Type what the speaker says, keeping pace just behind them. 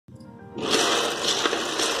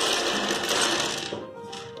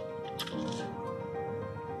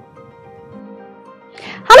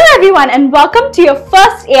everyone and welcome to your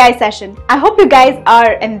first AI session. I hope you guys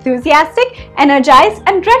are enthusiastic, energized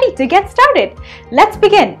and ready to get started. Let's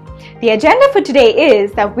begin. The agenda for today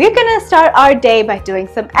is that we're going to start our day by doing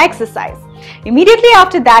some exercise. Immediately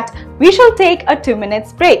after that, we shall take a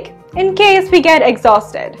 2-minute break in case we get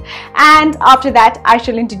exhausted. And after that, I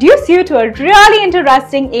shall introduce you to a really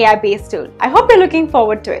interesting AI-based tool. I hope you're looking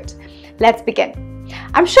forward to it. Let's begin.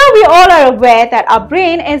 I'm sure we all are aware that our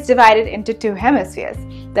brain is divided into two hemispheres,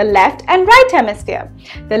 the left and right hemisphere.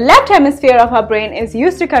 The left hemisphere of our brain is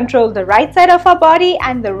used to control the right side of our body,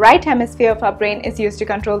 and the right hemisphere of our brain is used to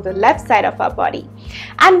control the left side of our body.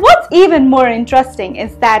 And what's even more interesting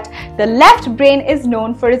is that the left brain is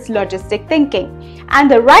known for its logistic thinking, and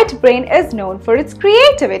the right brain is known for its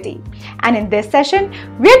creativity. And in this session,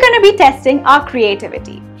 we're going to be testing our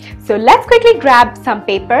creativity. So let's quickly grab some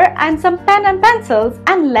paper and some pen and pencils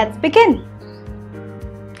and let's begin.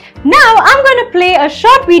 Now I'm going to play a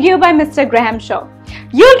short video by Mr. Graham Shaw.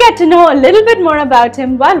 You'll get to know a little bit more about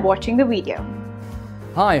him while watching the video.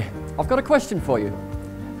 Hi, I've got a question for you.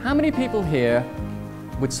 How many people here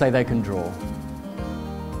would say they can draw?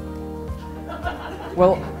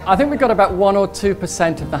 Well, I think we've got about 1 or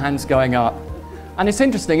 2% of the hands going up. And it's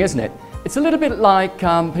interesting, isn't it? It's a little bit like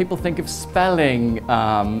people think of spelling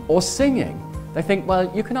or singing. They think,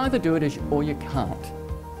 well, you can either do it or you can't.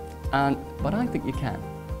 But I think you can.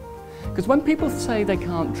 Because when people say they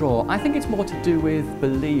can't draw, I think it's more to do with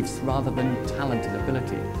beliefs rather than talent and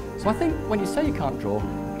ability. So I think when you say you can't draw,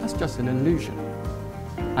 that's just an illusion.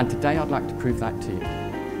 And today I'd like to prove that to you.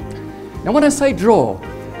 Now when I say draw,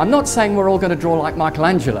 I'm not saying we're all going to draw like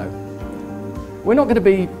Michelangelo. We're not going to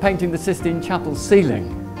be painting the Sistine Chapel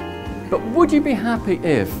ceiling. But would you be happy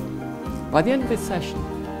if, by the end of this session,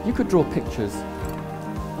 you could draw pictures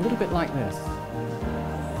a little bit like this?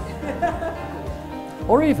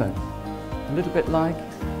 Or even a little bit like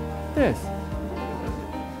this?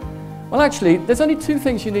 Well, actually, there's only 2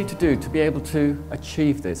 things you need to do to be able to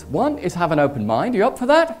achieve this. 1 is have an open mind. Are you up for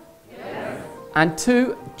that? Yes. And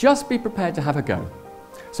 2, just be prepared to have a go.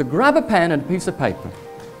 So grab a pen and a piece of paper.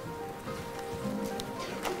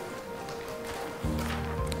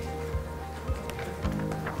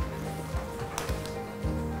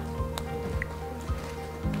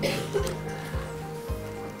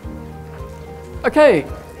 Okay,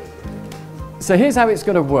 so here's how it's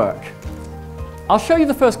going to work. I'll show you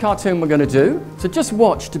the first cartoon we're going to do, so just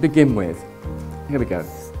watch to begin with. Here we go.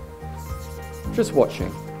 Just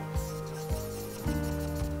watching.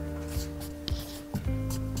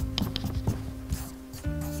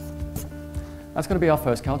 That's going to be our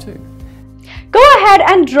first cartoon. Go ahead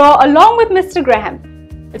and draw along with Mr.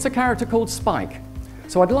 Graham. It's a character called Spike.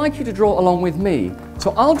 So I'd like you to draw along with me.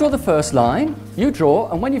 So I'll draw the first line, you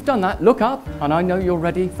draw, and when you've done that, look up, and I know you're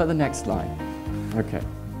ready for the next line. Okay,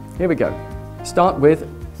 here we go. Start with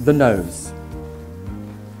the nose.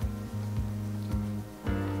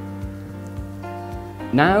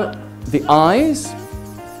 Now, the eyes,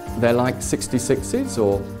 they're like 66s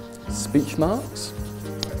or speech marks.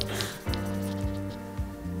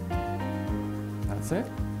 That's it.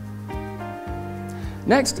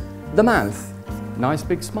 Next, the mouth. Nice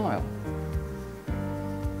big smile.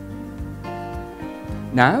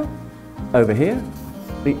 Now, over here,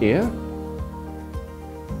 the ear.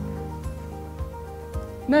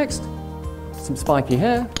 Next, some spiky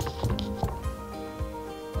hair.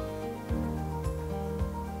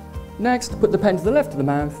 Next, put the pen to the left of the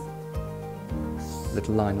mouth.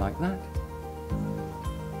 Little line like that.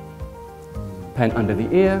 Pen under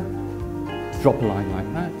the ear. Drop a line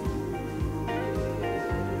like that.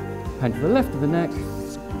 Pen to the left of the neck,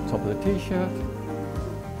 top of the t-shirt,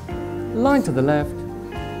 line to the left,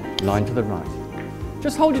 line to the right.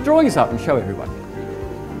 Just hold your drawings up and show everybody.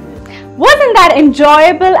 Wasn't that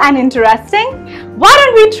enjoyable and interesting? Why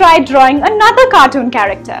don't we try drawing another cartoon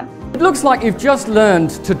character? It looks like you've just learned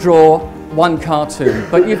to draw one cartoon,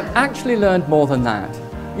 but you've actually learned more than that.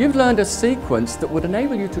 You've learned a sequence that would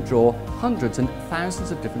enable you to draw hundreds and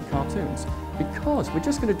thousands of different cartoons, because we're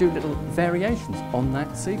just going to do little variations on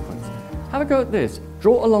that sequence. Have a go at this.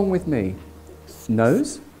 Draw along with me.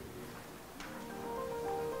 Nose.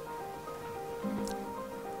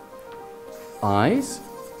 Eyes.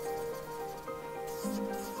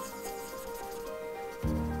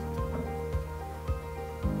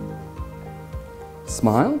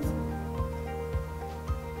 Smile.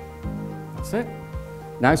 That's it.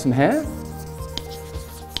 Now some hair.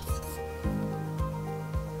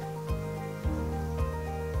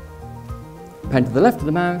 Pen to the left of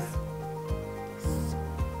the mouth.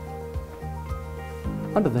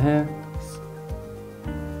 Under the hair.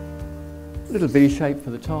 Little V shape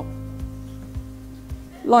for the top.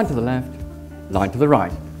 line to the left, line to the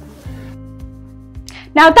right.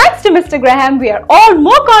 Now, thanks to Mr. Graham, we are all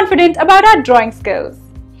more confident about our drawing skills.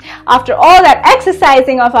 After all that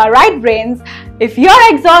exercising of our right brains, if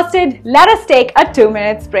you're exhausted, let us take a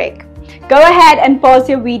 2-minute break. Go ahead and pause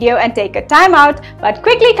your video and take a time out, but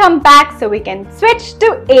quickly come back so we can switch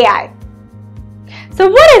to AI. So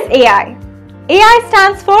what is AI? AI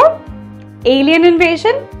stands for alien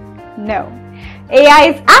invasion? No. AI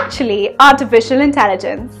is actually artificial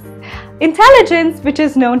intelligence. Intelligence, which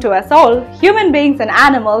is known to us all, human beings and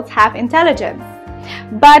animals have intelligence.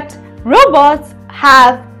 But robots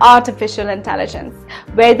have artificial intelligence,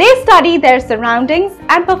 where they study their surroundings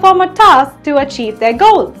and perform a task to achieve their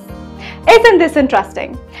goals. Isn't this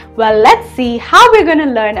interesting? Well, let's see how we're going to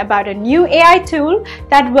learn about a new AI tool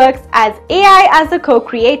that works as AI as a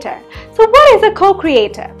co-creator. So what is a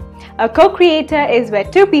co-creator? A co-creator is where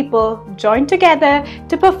two people join together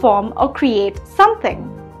to perform or create something.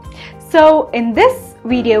 So in this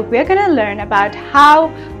video, we're going to learn about how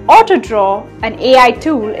AutoDraw, an AI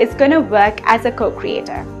tool, is going to work as a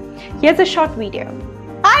co-creator. Here's a short video.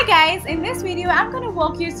 Hi guys, in this video I'm going to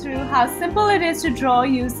walk you through how simple it is to draw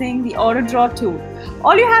using the AutoDraw tool.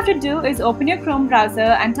 All you have to do is open your Chrome browser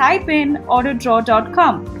and type in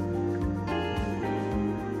autodraw.com.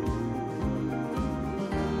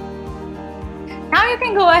 Now you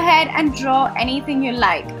can go ahead and draw anything you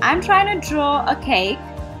like. I'm trying to draw a cake.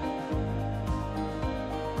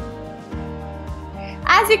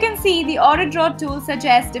 As you can see, the AutoDraw tool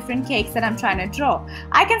suggests different cakes that I'm trying to draw.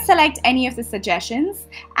 I can select any of the suggestions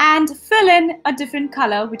and fill in a different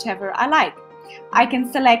color, whichever I like. I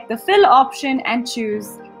can select the fill option and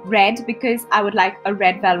choose red because I would like a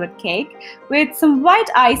red velvet cake with some white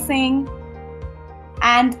icing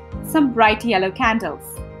and some bright yellow candles.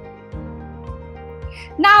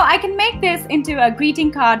 Now I can make this into a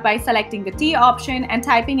greeting card by selecting the T option and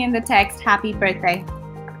typing in the text "Happy Birthday."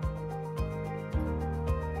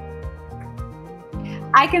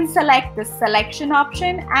 I can select the selection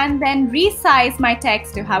option and then resize my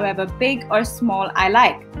text to however big or small I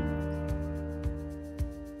like.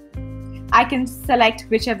 I can select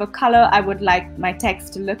whichever color I would like my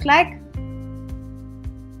text to look like.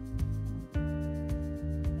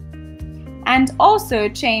 And also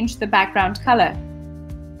change the background color.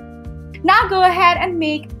 Now go ahead and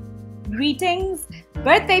make greetings,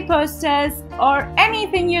 birthday posters, or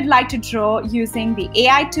anything you'd like to draw using the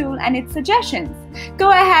AI tool and its suggestions. Go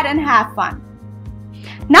ahead and have fun.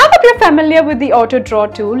 Now that you're familiar with the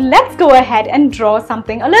AutoDraw tool, let's go ahead and draw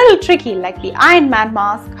something a little tricky like the Iron Man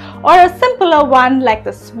mask, or a simpler one like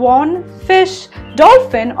the swan, fish,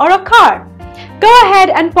 dolphin, or a car. Go ahead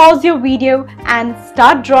and pause your video and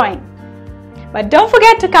start drawing. But don't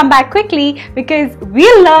forget to come back quickly because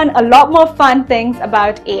we'll learn a lot more fun things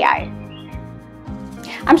about AI.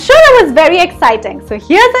 I'm sure it was very exciting, so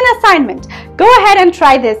here's an assignment. Go ahead and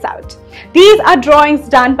try this out. These are drawings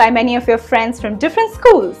done by many of your friends from different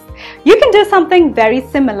schools. You can do something very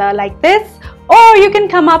similar like this, or you can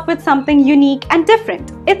come up with something unique and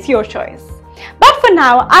different. It's your choice. But for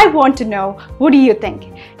now, I want to know, what do you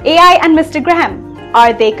think? AI and Mr. Graham,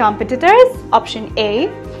 are they competitors? Option A.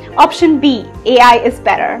 Option B, AI is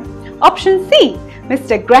better. Option C,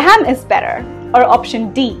 Mr. Graham is better. Or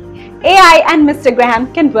option D, AI and Mr.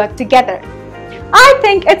 Graham can work together. I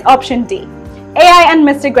think it's option D. AI and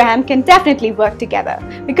Mr. Graham can definitely work together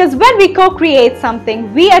because when we co-create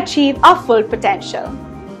something, we achieve our full potential.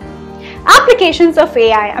 Applications of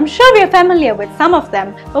AI, I'm sure we are familiar with some of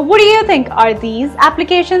them, but what do you think are these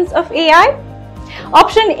applications of AI?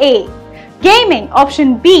 Option A, gaming.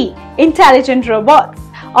 Option B, intelligent robots.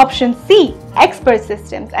 Option C, expert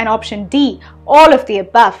systems. And option D, all of the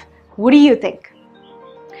above. What do you think?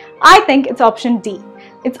 I think it's option D.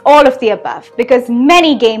 It's all of the above because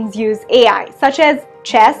many games use AI, such as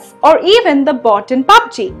chess or even the bot in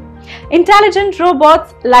PUBG. Intelligent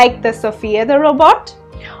robots like the Sophia the robot.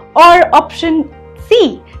 Or option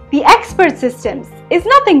C, the expert systems, is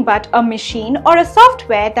nothing but a machine or a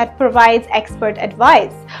software that provides expert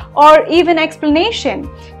advice or even explanation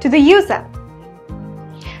to the user.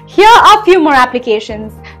 Here are a few more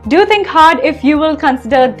applications. Do think hard if you will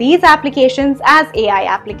consider these applications as AI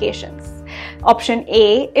applications. Option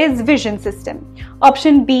A is vision system.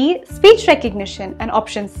 Option B, speech recognition. And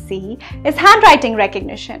option C is handwriting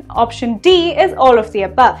recognition. Option D is all of the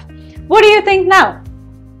above. What do you think now?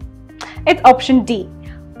 It's option D,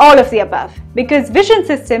 all of the above, because vision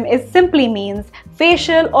system simply means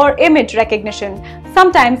facial or image recognition,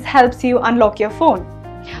 sometimes helps you unlock your phone.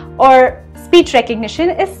 Or speech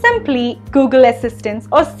recognition is simply Google Assistant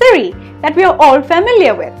or Siri that we are all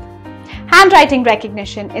familiar with. Handwriting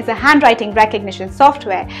recognition is a handwriting recognition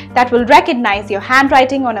software that will recognize your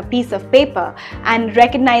handwriting on a piece of paper and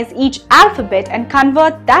recognize each alphabet and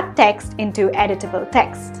convert that text into editable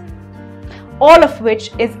text. All of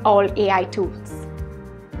which is all AI tools.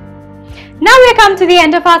 Now we come to the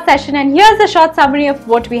end of our session, and here's a short summary of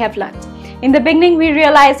what we have learned. In the beginning, we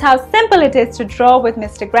realized how simple it is to draw with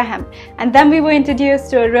Mr. Graham, and then we were introduced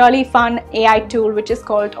to a really fun AI tool which is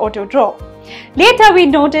called AutoDraw. Later, we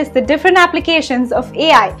noticed the different applications of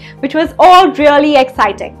AI, which was all really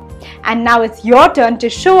exciting. And now it's your turn to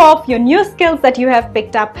show off your new skills that you have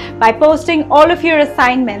picked up by posting all of your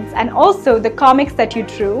assignments and also the comics that you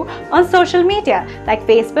drew on social media like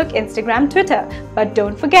Facebook, Instagram, Twitter. But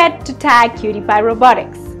don't forget to tag QtPi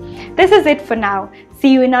Robotics. This is it for now.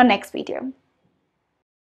 See you in our next video.